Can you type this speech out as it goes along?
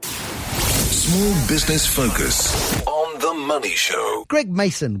Small Business Focus on The Money Show. Greg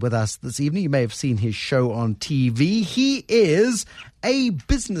Mason with us this evening. You may have seen his show on TV. He is a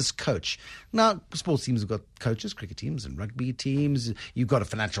business coach. Now, sports teams have got coaches, cricket teams and rugby teams. You've got a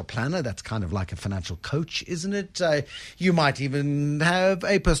financial planner. That's kind of like a financial coach, isn't it? You might even have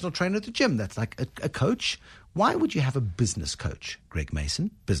a personal trainer at the gym. That's like a coach. Why would you have a business coach, Greg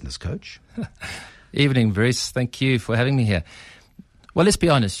Mason, business coach? Evening, Bruce. Thank you for having me here. Well, let's be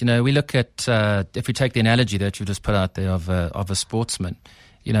honest. We look at, if we take the analogy that you just put out there of a sportsman,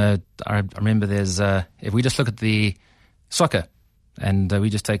 I remember if we just look at the soccer, and we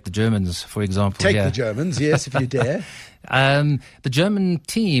just take the Germans, for example. The Germans, yes, if you dare. The German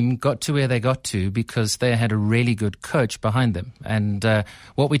team got to where they got to because they had a really good coach behind them. And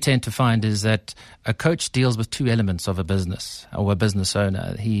what we tend to find is that a coach deals with two elements of a business or a business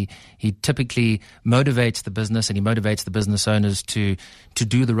owner. He typically motivates the business, and he motivates the business owners to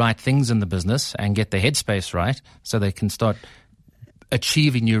do the right things in the business and get their headspace right so they can start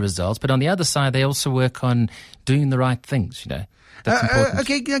achieving new results. But on the other side, they also work on doing the right things, That's important.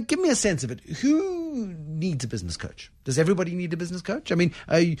 Okay, give me a sense of it. Who needs a business coach? Does everybody need a business coach? I mean,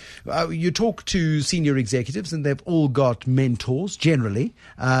 you talk to senior executives and they've all got mentors, generally.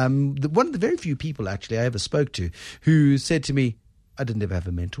 One of the very few people, actually, I ever spoke to who said to me, I didn't ever have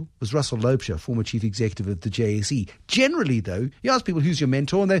a mentor, was Russell Loebscher, former chief executive of the JSE. Generally, though, you ask people who's your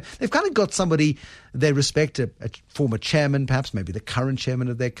mentor, and they've kind of got somebody they respect, a former chairman, perhaps maybe the current chairman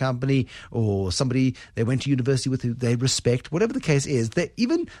of their company, or somebody they went to university with who they respect. Whatever the case is,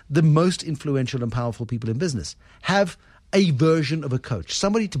 even the most influential and powerful people in business have a version of a coach,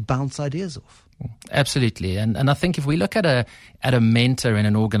 somebody to bounce ideas off. Absolutely. And I think if we look at a mentor in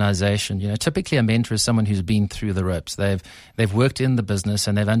an organization, typically a mentor is someone who's been through the ropes. They've worked in the business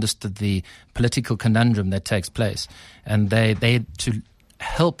and they've understood the political conundrum that takes place. And they to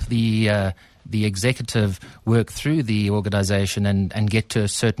help the executive work through the organization and get to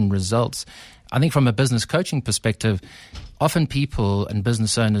certain results. I think from a business coaching perspective, often people and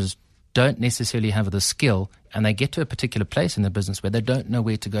business owners don't necessarily have the skill, and they get to a particular place in the business where they don't know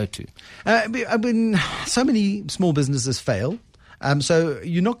where to go to. I mean, so many small businesses fail. So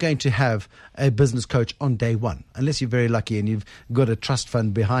you're not going to have a business coach on day one, unless you're very lucky and you've got a trust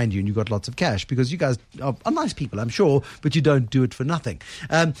fund behind you and you've got lots of cash, because you guys are nice people, I'm sure, but you don't do it for nothing.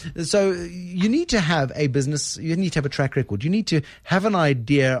 So you need to have a business, you need to have a track record. You need to have an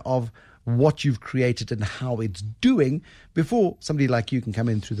idea of what you've created and how it's doing before somebody like you can come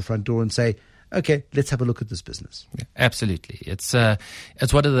in through the front door and say, okay, let's have a look at this business. Yeah, absolutely. It's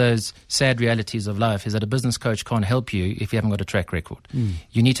one of those sad realities of life, is that a business coach can't help you if you haven't got a track record.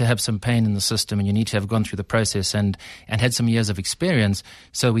 You need to have some pain in the system, and you need to have gone through the process and had some years of experience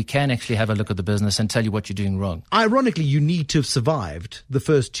so we can actually have a look at the business and tell you what you're doing wrong. Ironically, you need to have survived the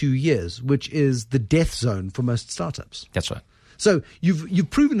first 2 years, which is the death zone for most startups. That's right. So you've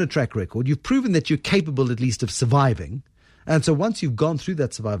proven a track record. You've proven that you're capable at least of surviving. And so once you've gone through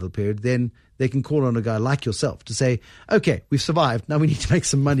that survival period, then they can call on a guy like yourself to say, okay, we've survived. Now we need to make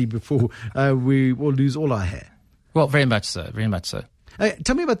some money before we will lose all our hair. Well, very much so. Very much so.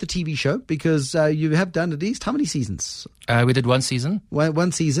 Tell me about the TV show, because you have done at least how many seasons? We did one season.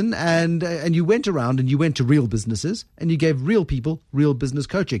 One season, and you went around and you went to real businesses and you gave real people real business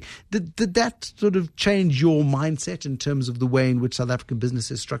coaching. Did that sort of change your mindset in terms of the way in which South African business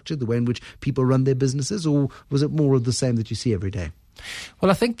is structured, the way in which people run their businesses, or was it more of the same that you see every day?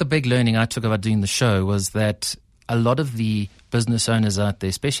 Well, I think the big learning I took about doing the show was that a lot of the business owners out there,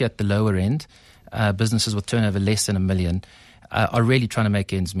 especially at the lower end, businesses with turnover less than $1 million, are really trying to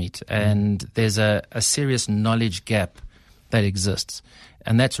make ends meet. And there's a serious knowledge gap that exists.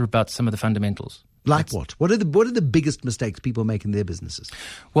 And that's about some of the fundamentals. Like what? What are the biggest mistakes people make in their businesses?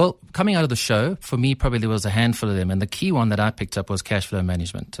 Well, coming out of the show, for me, probably there was a handful of them. And the key one that I picked up was cash flow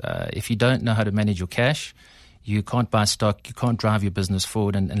management. If you don't know how to manage your cash, you can't buy stock, you can't drive your business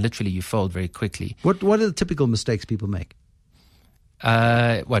forward, and literally you fold very quickly. What are the typical mistakes people make?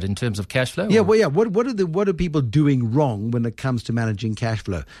 What, in terms of cash flow? Yeah, well, yeah. What are people doing wrong when it comes to managing cash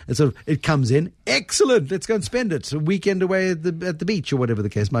flow? And so it comes in, excellent, let's go and spend it. A weekend away at the beach or whatever the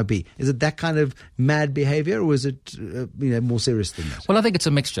case might be. Is it that kind of mad behavior, or is it more serious than that? Well, I think it's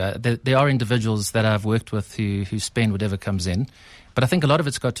a mixture. There are individuals that I've worked with who spend whatever comes in, but I think a lot of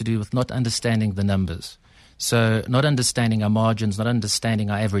it's got to do with not understanding the numbers. So not understanding our margins, not understanding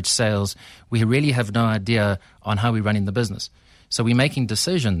our average sales, we really have no idea on how we're running the business. So we're making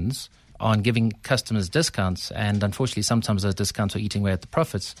decisions on giving customers discounts, and unfortunately sometimes those discounts are eating away at the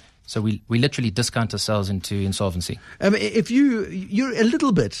profits. So we literally discount ourselves into insolvency. If you're a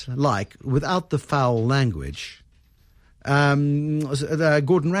little bit like, without the foul language,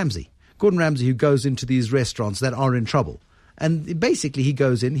 Gordon Ramsay. Gordon Ramsay who goes into these restaurants that are in trouble. And basically he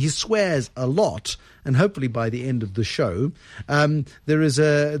goes in, he swears a lot, and hopefully by the end of the show, there is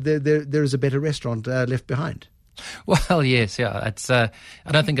a better restaurant left behind. Well, yes, yeah. It's. I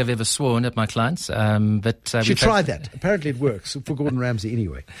don't think I've ever sworn at my clients, but should try that. Apparently, it works for Gordon Ramsay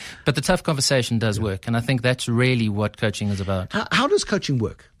anyway. But the tough conversation does work, and I think that's really what coaching is about. How does coaching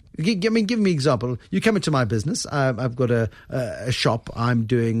work? Give me an example. You come into my business. I've got a shop. I'm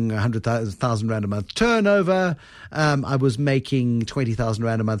doing 100,000 rand a month turnover. I was making 20,000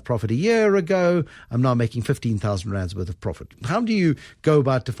 rand a month profit a year ago. I'm now making 15,000 rands worth of profit. How do you go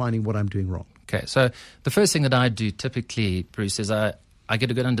about defining what I'm doing wrong? Okay, so the first thing that I do typically, Bruce, is I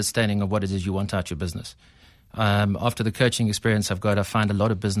get a good understanding of what it is you want out your business. After the coaching experience I've got, I find a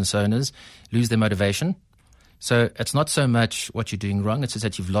lot of business owners lose their motivation. So it's not so much what you're doing wrong, it's just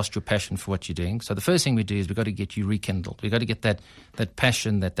that you've lost your passion for what you're doing. So the first thing we do is we've got to get you rekindled. We've got to get that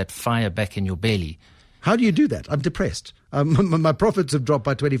passion, that fire back in your belly. How do you do that? I'm depressed. My profits have dropped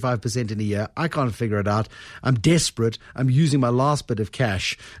by 25% in a year. I can't figure it out. I'm desperate. I'm using my last bit of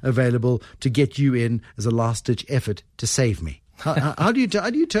cash available to get you in as a last-ditch effort to save me. How do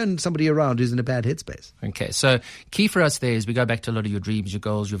you turn somebody around who's in a bad headspace? Okay, so key for us there is we go back to a lot of your dreams, your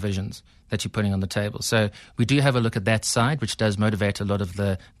goals, your visions that you're putting on the table. So we do have a look at that side, which does motivate a lot of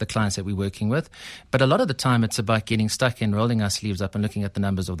the clients that we're working with. But a lot of the time it's about getting stuck in, rolling our sleeves up and looking at the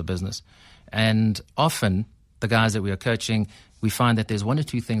numbers of the business. And often the guys that we are coaching, we find that there's one or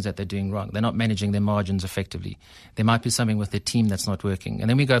two things that they're doing wrong. They're not managing their margins effectively. There might be something with their team that's not working. And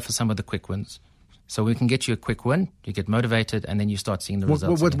then we go for some of the quick wins. So we can get you a quick win, you get motivated, and then you start seeing the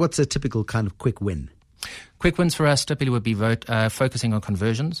results. What's a typical kind of quick win? Quick wins for us typically would be focusing on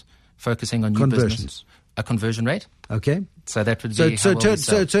conversions, focusing on new business. A conversion rate. Okay. So that would be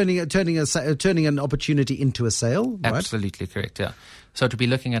turning an opportunity into a sale, right? Absolutely correct, yeah. So to be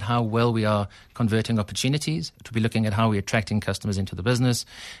looking at how well we are converting opportunities, to be looking at how we're attracting customers into the business,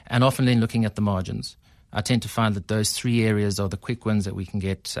 and often then looking at the margins. I tend to find that those three areas are the quick wins that we can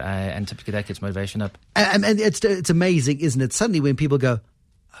get, and typically that gets motivation up. And it's amazing, isn't it? Suddenly when people go,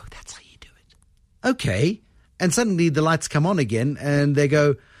 oh, that's how you do it. Okay. And suddenly the lights come on again and they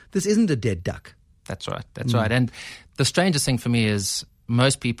go, this isn't a dead duck. That's right. That's right. And the strangest thing for me is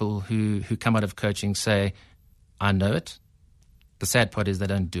most people who come out of coaching say, I know it. The sad part is they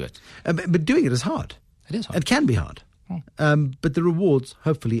don't do it. But doing it is hard. It is hard. It can be hard. But the rewards,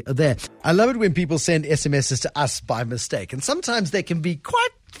 hopefully, are there. I love it when people send SMSs to us by mistake, and sometimes they can be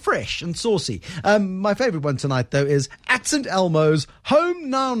quite fresh and saucy. My favourite one tonight, though, is at St Elmo's, home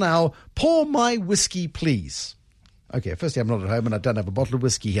now, pour my whiskey, please. Okay, firstly, I'm not at home and I don't have a bottle of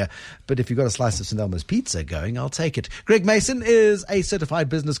whiskey here, but if you've got a slice of St Elmo's pizza going, I'll take it. Greg Mason is a certified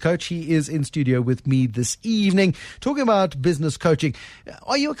business coach. He is in studio with me this evening, talking about business coaching.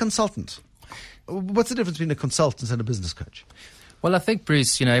 Are you a consultant? What's the difference between a consultant and a business coach? Well, I think,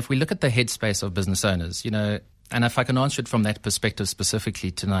 Bruce, if we look at the headspace of business owners, and if I can answer it from that perspective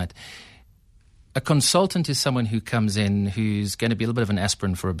specifically tonight, a consultant is someone who comes in who's going to be a little bit of an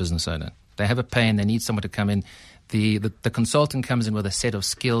aspirin for a business owner. They have a pain, they need someone to come in. The consultant comes in with a set of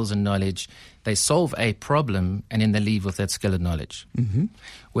skills and knowledge. They solve a problem and then they leave with that skill and knowledge. Mm-hmm.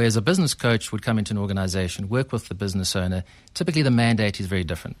 Whereas a business coach would come into an organization, work with the business owner. Typically the mandate is very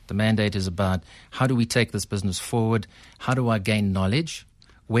different. The mandate is about how do we take this business forward? How do I gain knowledge?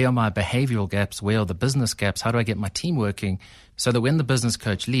 Where are my behavioral gaps? Where are the business gaps? How do I get my team working so that when the business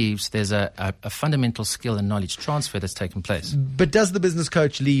coach leaves, there's a fundamental skill and knowledge transfer that's taken place? But does the business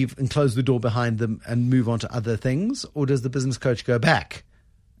coach leave and close the door behind them and move on to other things? Or does the business coach go back,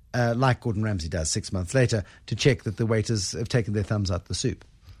 like Gordon Ramsay does 6 months later, to check that the waiters have taken their thumbs out the soup?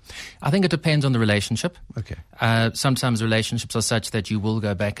 I think it depends on the relationship. Okay. Sometimes relationships are such that you will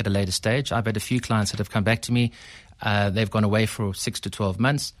go back at a later stage. I've had a few clients that have come back to me. They've gone away for 6 to 12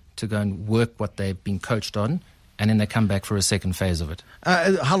 months to go and work what they've been coached on, and then they come back for a second phase of it.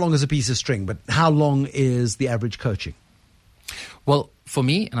 How long is a piece of string? But how long is the average coaching? Well, for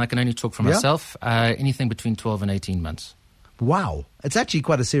me, and I can only talk for myself, anything between 12 and 18 months. Wow. It's actually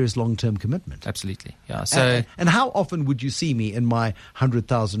quite a serious long-term commitment. Absolutely, yeah. So, and how often would you see me in my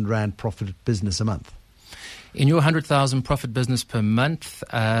 100,000 Rand profit business a month? In your 100,000 profit business per month,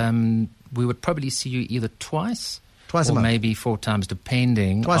 we would probably see you either twice a month, maybe 4 times,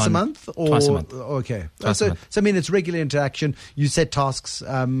 depending. Twice a month? Or, twice a month. Okay. Twice a month. So, I mean, it's regular interaction. You set tasks,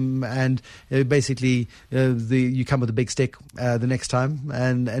 and basically you come with a big stick the next time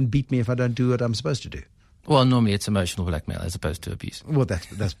and beat me if I don't do what I'm supposed to do. Well, normally it's emotional blackmail as opposed to abuse. Well,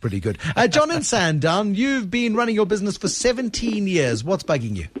 that's pretty good. John in Sandown, you've been running your business for 17 years. What's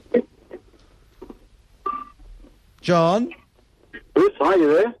bugging you? John? Bruce, hi, you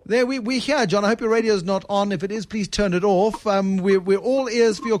there? There, we're here, John. I hope your radio's not on. If it is, please turn it off. We're all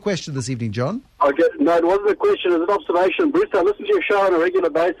ears for your question this evening, John. Okay, no, it wasn't a question, it was an observation. Bruce, I listen to your show on a regular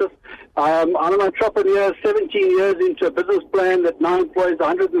basis. I'm an entrepreneur, 17 years into a business plan that now employs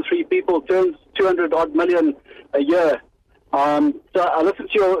 103 people, turns 200-odd million a year. So I listen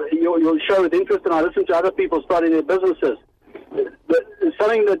to your show with interest, and I listen to other people starting their businesses.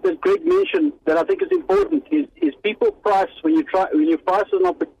 Something that Greg mentioned that I think is important is people price when you price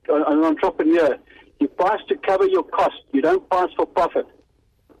as an entrepreneur, you price to cover your cost. You don't price for profit.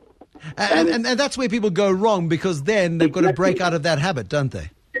 And that's where people go wrong, because then they've got to break out of that habit, don't they?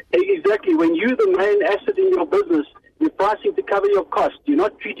 Exactly. When you're the main asset in your business, you're pricing to cover your cost. You're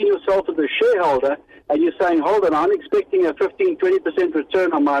not treating yourself as a shareholder and you're saying, hold on, I'm expecting a 15-20%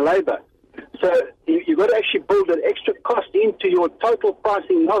 return on my labor. So you've got to actually build an extra cost into your total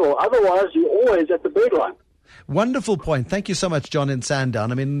pricing model. Otherwise, you're always at the breadline. Wonderful point. Thank you so much, John in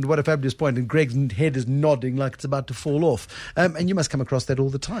Sandown. I mean, what a fabulous point. And Greg's head is nodding like it's about to fall off. And you must come across that all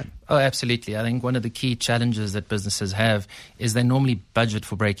the time. Oh, absolutely. I think one of the key challenges that businesses have is they normally budget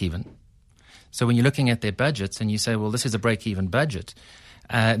for break-even. So when you're looking at their budgets and you say, well, this is a break-even budget,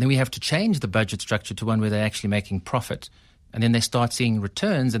 then we have to change the budget structure to one where they're actually making profit. And then they start seeing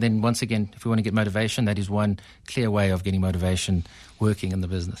returns. And then once again, if we want to get motivation, that is one clear way of getting motivation working in the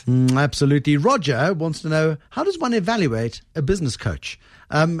business. Absolutely. Roger wants to know, how does one evaluate a business coach?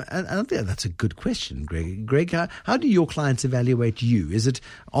 And I think that's a good question, Greg. Greg, how do your clients evaluate you? Is it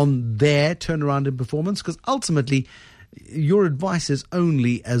on their turnaround in performance? Because ultimately, your advice is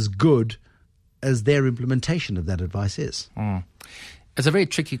only as good as their implementation of that advice is. It's a very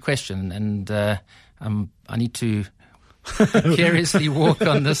tricky question, and I need to curiously walk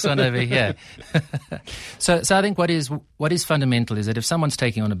on this one over here. So I think what is fundamental is that if someone's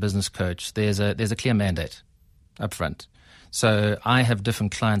taking on a business coach, there's a clear mandate up front. So I have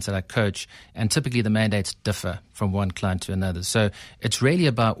different clients that I coach, and typically the mandates differ from one client to another. So it's really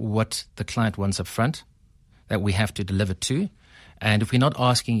about what the client wants up front that we have to deliver to. And if we're not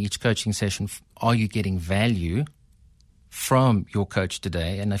asking each coaching session, are you getting value from your coach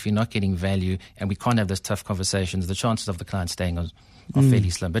today? And if you're not getting value and we can't have those tough conversations, the chances of the client staying are fairly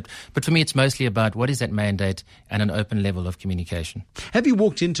slim. But for me, it's mostly about what is that mandate and an open level of communication. Have you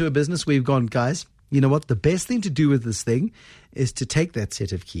walked into a business where you've gone, guys, you know what? The best thing to do with this thing is to take that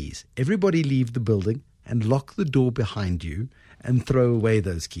set of keys. Everybody leave the building and lock the door behind you and throw away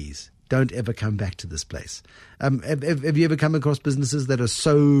those keys. Don't ever come back to this place. Have you ever come across businesses that are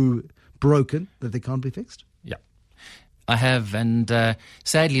so broken that they can't be fixed? Yeah. I have, and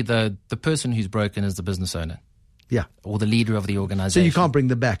sadly, the person who's broken is the business owner. Yeah. Or the leader of the organization. So you can't bring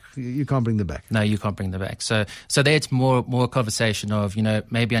them back. You can't bring them back. No, you can't bring them back. So there it's more a conversation of,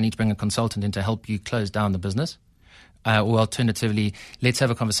 maybe I need to bring a consultant in to help you close down the business. Or alternatively, let's have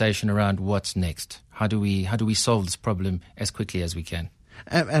a conversation around what's next. How do we solve this problem as quickly as we can?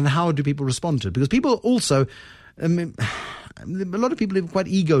 And how do people respond to it? Because people also, a lot of people are quite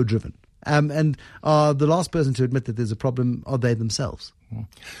ego-driven. And the last person to admit that there's a problem are they themselves.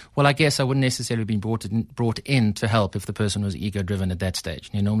 Well, I guess I wouldn't necessarily be brought in to help if the person was ego-driven at that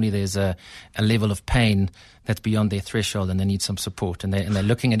stage. Normally there's a level of pain that's beyond their threshold and they need some support, and they're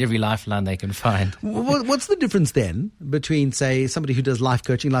looking at every lifeline they can find. What's the difference then between, say, somebody who does life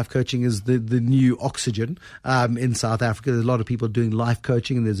coaching? Life coaching is the new oxygen in South Africa. There's a lot of people doing life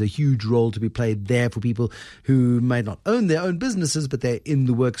coaching, and there's a huge role to be played there for people who may not own their own businesses, but they're in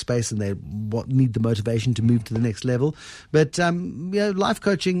the workspace and they need the motivation to move to the next level. But life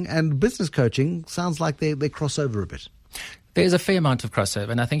coaching and business coaching sounds like they cross over a bit. There's a fair amount of crossover.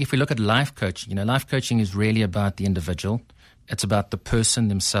 And I think if we look at life coaching, life coaching is really about the individual. It's about the person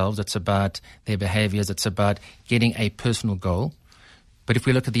themselves. It's about their behaviors. It's about getting a personal goal. But if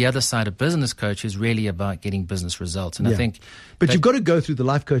we look at the other side of business coach, is really about getting business results. And I think... But you've got to go through the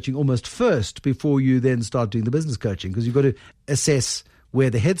life coaching almost first before you then start doing the business coaching, because you've got to assess where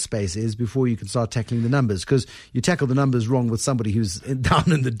the headspace is before you can start tackling the numbers, because you tackle the numbers wrong with somebody who's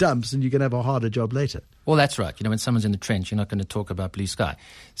down in the dumps and you can have a harder job later. Well, that's right. When someone's in the trench, you're not going to talk about blue sky.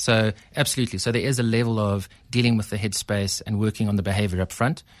 So absolutely. So there is a level of dealing with the headspace and working on the behavior up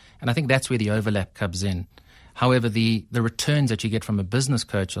front. And I think that's where the overlap comes in. However, the returns that you get from a business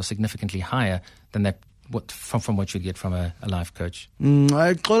coach are significantly higher than that from what you get from a life coach.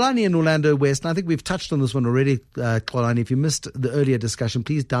 Xolani in Orlando West, and I think we've touched on this one already, Xolani. If you missed the earlier discussion,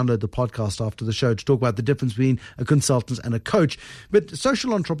 please download the podcast after the show to talk about the difference between a consultant and a coach. But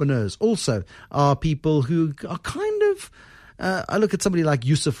social entrepreneurs also are people who are kind of... I look at somebody like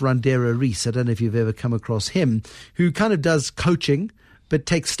Yusuf Randera Rees. I don't know if you've ever come across him, who kind of does coaching but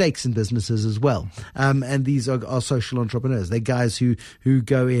take stakes in businesses as well. And these are social entrepreneurs. They're guys who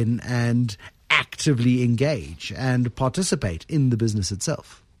go in and actively engage and participate in the business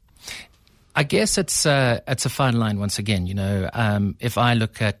itself. I guess it's a fine line once again. If I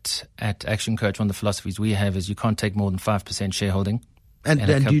look at Action Coach, one of the philosophies we have is you can't take more than 5% shareholding in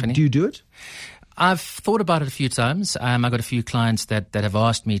a company. Do you do it? I've thought about it a few times. I've got a few clients that have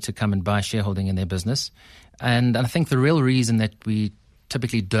asked me to come and buy shareholding in their business. And I think the real reason that we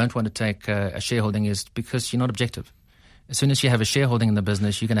typically don't want to take a shareholding is because you're not objective. As soon as you have a shareholding in the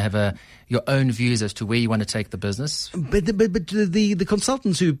business, you're going to have your own views as to where you want to take the business. But the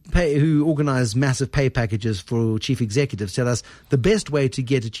consultants who organize massive pay packages for chief executives tell us the best way to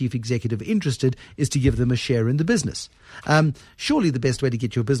get a chief executive interested is to give them a share in the business. Surely the best way to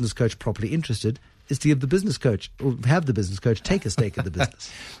get your business coach properly interested is to give the business coach or have the business coach take a stake in the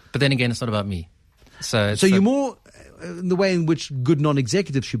business. But then again, it's not about me. So you're more in the way in which good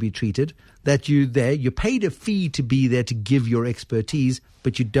non-executives should be treated, that you're paid a fee to be there to give your expertise,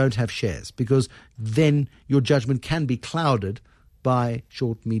 but you don't have shares, because then your judgment can be clouded by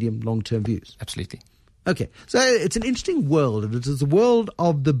short, medium, long-term views. Absolutely. Okay, so it's an interesting world. It is the world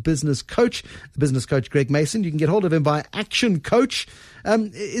of the business coach Greg Mason. You can get hold of him by Action Coach.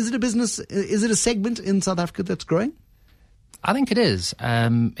 Is it a business? Is it a segment in South Africa that's growing? I think it is.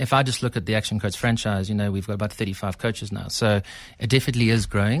 If I just look at the Action Coach franchise, we've got about 35 coaches now. So it definitely is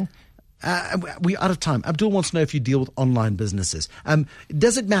growing. We're out of time. Abdul wants to know if you deal with online businesses.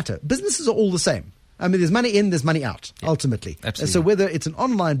 Does it matter? Businesses are all the same. I mean, there's money in, there's money out, ultimately. Absolutely. So whether it's an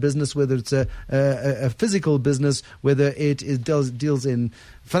online business, whether it's a physical business, whether it deals in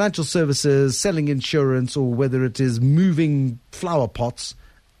financial services, selling insurance, or whether it is moving flower pots,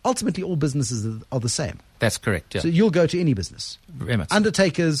 ultimately all businesses are the same. That's correct, yeah. So you'll go to any business. Very much.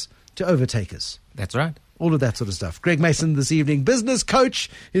 Undertakers to overtakers. That's right. All of that sort of stuff. Greg Mason this evening, business coach.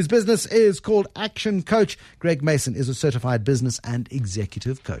 His business is called Action Coach. Greg Mason is a certified business and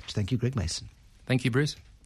executive coach. Thank you, Greg Mason. Thank you, Bruce.